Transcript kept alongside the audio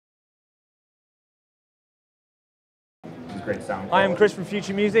I am Chris from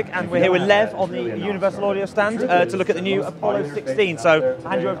Future Music, and we're here with Lev on the Universal Audio stand to look at the new Apollo 16. So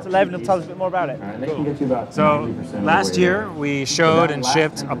I'll hand you over to Lev and he'll tell us a bit more about it. Cool. So last year we showed and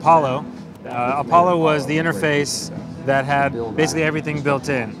shipped Apollo. Apollo was the interface that had basically everything built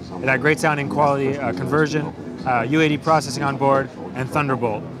in. It had great sounding quality, conversion, UAD processing on board, and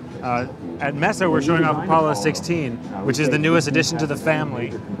Thunderbolt. At Messe we're showing off Apollo 16, which is the newest addition to the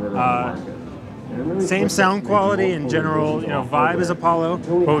family. Same sound quality and general, vibe as Apollo,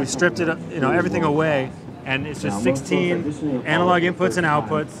 but we stripped it, everything away, and it's just 16 analog inputs and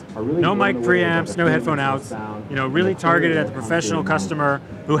outputs, no mic preamps, no headphone outs. Really targeted at the professional customer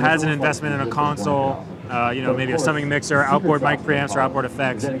who has an investment in a console, maybe a summing mixer, outboard mic preamps or outboard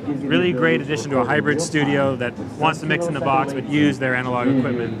effects. Really great addition to a hybrid studio that wants to mix in the box but use their analog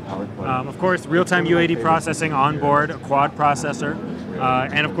equipment. Of course, real-time UAD processing on board, a quad processor.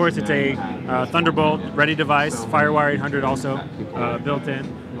 And of course, it's a Thunderbolt ready device, FireWire 800 also built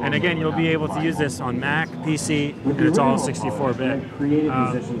in. And again, you'll be able to use this on Mac, PC, and it's all 64-bit.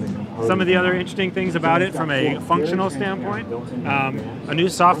 Some of the other interesting things about it from a functional standpoint, a new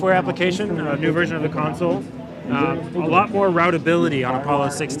software application, a new version of the console, a lot more routability on Apollo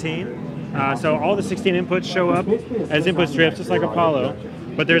 16. So all the 16 inputs show up as input strips, just like Apollo.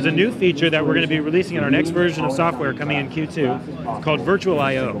 But there's a new feature that we're going to be releasing in our next version of software coming in Q2 called Virtual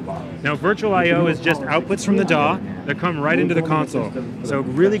I/O. Now, Virtual I/O is just outputs from the DAW that come right into the console. So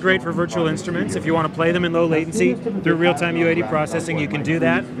really great for virtual instruments. If you want to play them in low latency through real-time UAD processing, you can do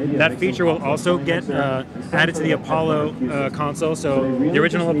that. That feature will also get added to the Apollo console. So the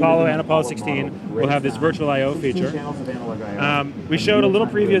original Apollo and Apollo 16 will have this Virtual I/O feature. We showed a little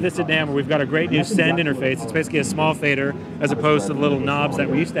preview of this at NAMM where we've got a great new send interface. It's basically a small fader as opposed to the little knobs that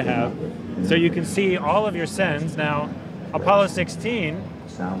we used to have. So you can see all of your sends. Now, Apollo 16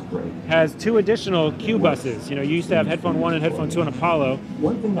 has two additional Q buses. You used to have headphone 1 and headphone 2 on Apollo.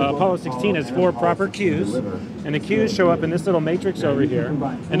 Apollo 16 has 4 proper Qs, and the Qs show up in this little matrix over here.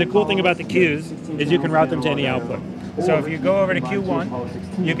 And the cool thing about the Qs is you can route them to any output. So if you go over to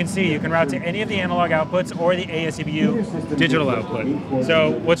Q1, you can see you can route to any of the analog outputs or the ASCBU digital output.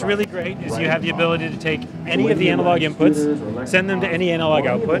 So what's really great is you have the ability to take any of the analog inputs, send them to any analog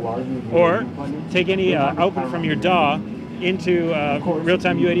output, or take any output from your DAW into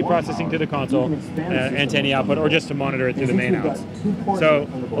real-time UAD processing to the console and to any output, or just to monitor it through the main outs. So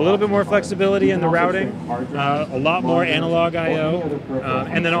a little bit more flexibility in the routing, a lot more analog I/O,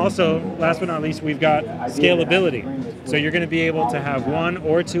 and then also, last but not least, we've got scalability. So you're going to be able to have 1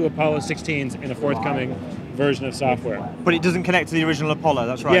 or 2 Apollo 16s in a forthcoming version of software. But it doesn't connect to the original Apollo,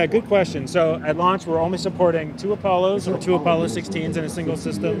 that's right? Yeah, good question. So at launch, we're only supporting 2 Apollos or 2 Apollo 16s in a single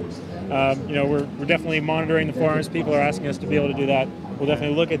system. We're definitely monitoring the forums. People are asking us to be able to do that. We'll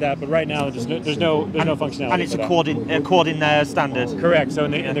definitely look at that, but right now there's no functionality. And it's a quad in there standard. Correct. So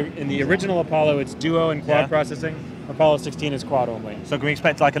in the original Apollo, it's duo and quad processing. Apollo 16 is quad only. So can we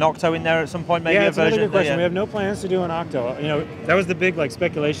expect like an octo in there at some point, maybe? Yeah, it's a good question. We have no plans to do an octo. That was the big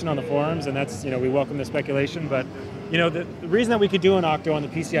speculation on the forums, and that's we welcome the speculation. But the reason that we could do an octo on the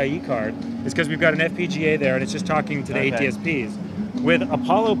PCIe card is because we've got an FPGA there, and it's just talking to the 8 DSPs. With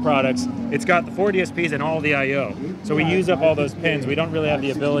Apollo products, it's got the 4 DSPs and all the I/O. So we use up all those pins. We don't really have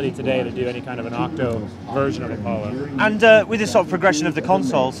the ability today to do any kind of an octo version of Apollo. And with this sort of progression of the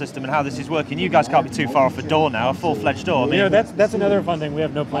console system and how this is working, you guys can't be too far off a DAW now, a full-fledged DAW. That's another fun thing. We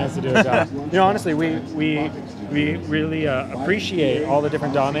have no plans to do a DAW. Honestly, we really appreciate all the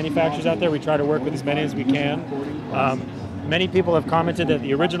different DAW manufacturers out there. We try to work with as many as we can. Many people have commented that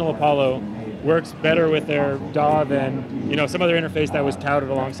the original Apollo works better with their DAW than some other interface that was touted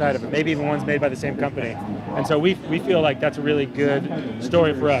alongside of it, maybe even ones made by the same company. And so we feel like that's a really good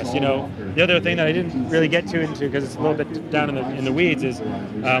story for us. The other thing that I didn't really get into because it's a little bit down in the weeds is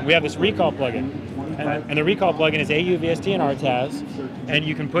we have this recall plugin. And the recall plugin is AU, VST, and RTAS, and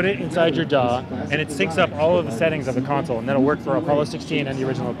you can put it inside your DAW, and it syncs up all of the settings of the console, and that'll work for Apollo 16 and the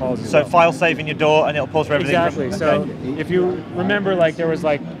original Apollo. So file save in your DAW, and it'll pause for everything. Exactly. So if you remember, there was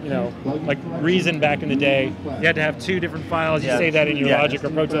Reason back in the day, you had to have 2 different files. You save that in your Logic or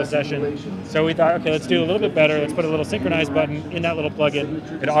Pro Tools session. So we thought, okay, let's do a little bit better. Let's put a little synchronize button in that little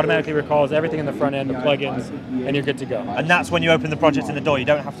plugin. It automatically recalls everything in the front end, the plugins, and you're good to go. And that's when you open the project in the DAW. You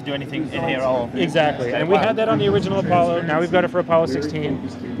don't have to do anything in here at all. Exactly. And we had that on the original Apollo. Now we've got it for Apollo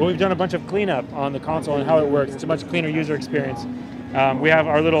 16. But we've done a bunch of cleanup on the console and how it works. It's a much cleaner user experience. We have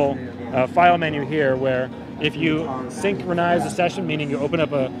our little file menu here where if you synchronize a session, meaning you open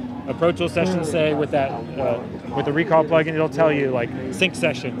up a a Pro Tools session, say with that with the recall plugin, it'll tell you like sync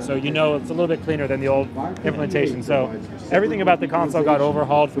session, so you know it's a little bit cleaner than the old implementation. So everything about the console got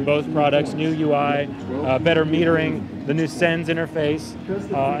overhauled for both products: new UI, better metering, the new Sens interface,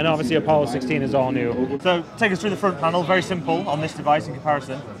 and obviously Apollo 16 is all new. So take us through the front panel. Very simple on this device in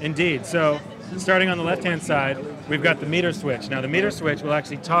comparison. Indeed. So starting on the left-hand side, we've got the meter switch. Now the meter switch will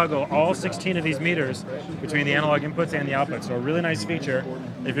actually toggle all 16 of these meters between the analog inputs and the outputs. So a really nice feature.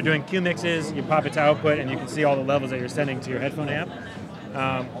 If you're doing Q mixes, you pop it to output and you can see all the levels that you're sending to your headphone amp.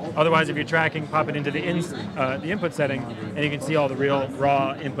 Otherwise, if you're tracking, pop it into the input setting and you can see all the real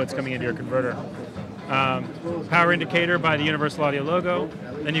raw inputs coming into your converter. Power indicator by the Universal Audio logo.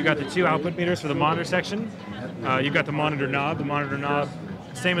 Then you've got the 2 output meters for the monitor section. You've got the monitor knob. The monitor knob,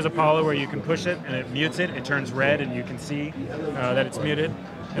 same as Apollo, where you can push it and it mutes it. It turns red and you can see that it's muted.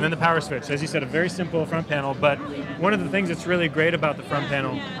 And then the power switch. As you said, a very simple front panel, but one of the things that's really great about the front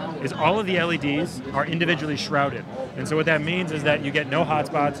panel is all of the LEDs are individually shrouded. And so what that means is that you get no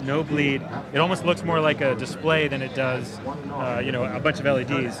hotspots, no bleed. It almost looks more like a display than it does a bunch of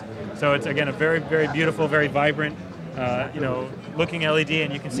LEDs. So it's, again, a very, very beautiful, very vibrant looking LED,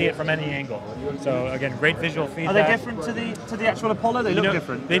 and you can see it from any angle. So again, great visual feedback. Are they different to the actual Apollo? They look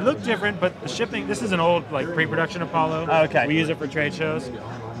different. They look different, but the shipping. This is an old pre-production Apollo. Oh, okay. We use it for trade shows.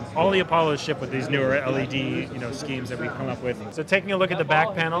 All the Apollos ship with these newer LED schemes that we've come up with. So taking a look at the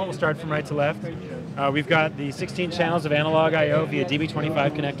back panel, we'll start from right to left. We've got the 16 channels of analog I/O via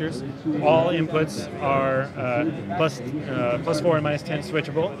DB25 connectors. All inputs are plus 4 and minus 10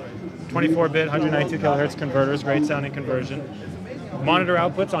 switchable. 24-bit, 192 kilohertz converters, great sounding conversion. Monitor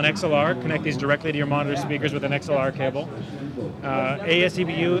outputs on XLR, connect these directly to your monitor speakers with an XLR cable.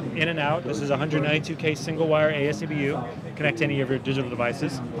 ASEBU in and out. This is a 192K single wire ASEBU. Connect to any of your digital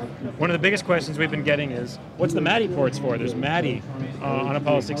devices. One of the biggest questions we've been getting is, what's the MADI ports for? There's MADI on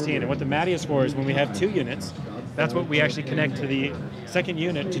Apollo 16, and what the MADI is for is when we have 2 units, that's what we actually connect to the second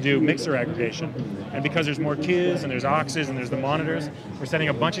unit to do mixer aggregation. And because there's more Qs and there's auxes and there's the monitors, we're sending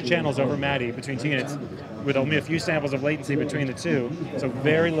a bunch of channels over MADI between 2 units with only a few samples of latency between the 2. So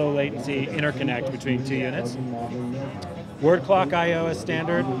very low latency interconnect between 2 units. Word clock I/O as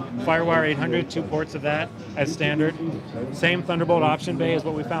standard, Firewire 800, 2 ports of that as standard. Same Thunderbolt option bay as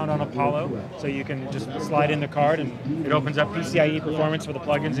what we found on Apollo, so you can just slide in the card and it opens up PCIe performance for the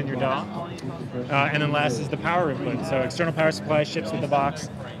plugins in your DAW. And then last is the power input, so external power supply ships with the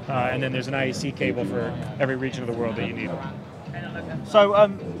box, and then there's an IEC cable for every region of the world that you need. So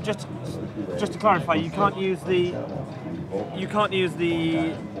just to clarify, you can't use the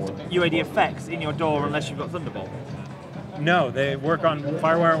UAD effects in your DAW unless you've got Thunderbolt. No, they work on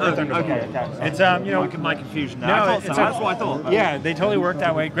Firewire or Thunderbolt. Okay. It's my confusion now. No, that's what I thought. Yeah, they totally work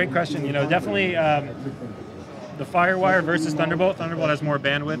that way. Great question. Definitely the Firewire versus Thunderbolt. Thunderbolt has more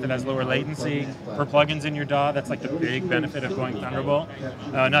bandwidth. It has lower latency for plugins in your DAW. That's like the big benefit of going Thunderbolt.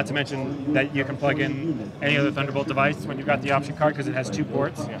 Not to mention that you can plug in any other Thunderbolt device when you've got the option card because it has 2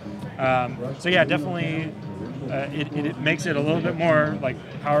 ports. So yeah, definitely. It makes it a little bit more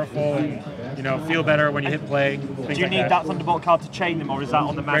powerful and feel better when you hit play. Do you need that Thunderbolt card to chain them, or is that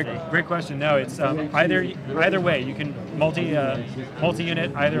on the MADI? Great question. No, it's either way. You can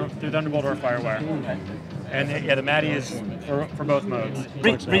multi-unit either through Thunderbolt or Firewire. Okay. And yeah, the MADI is for both modes.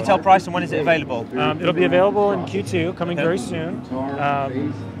 Retail price, and when is it available? It'll be available in Q2, coming very soon.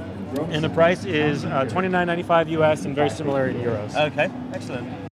 And the price is $29.95 US and very similar in euros. Okay, excellent.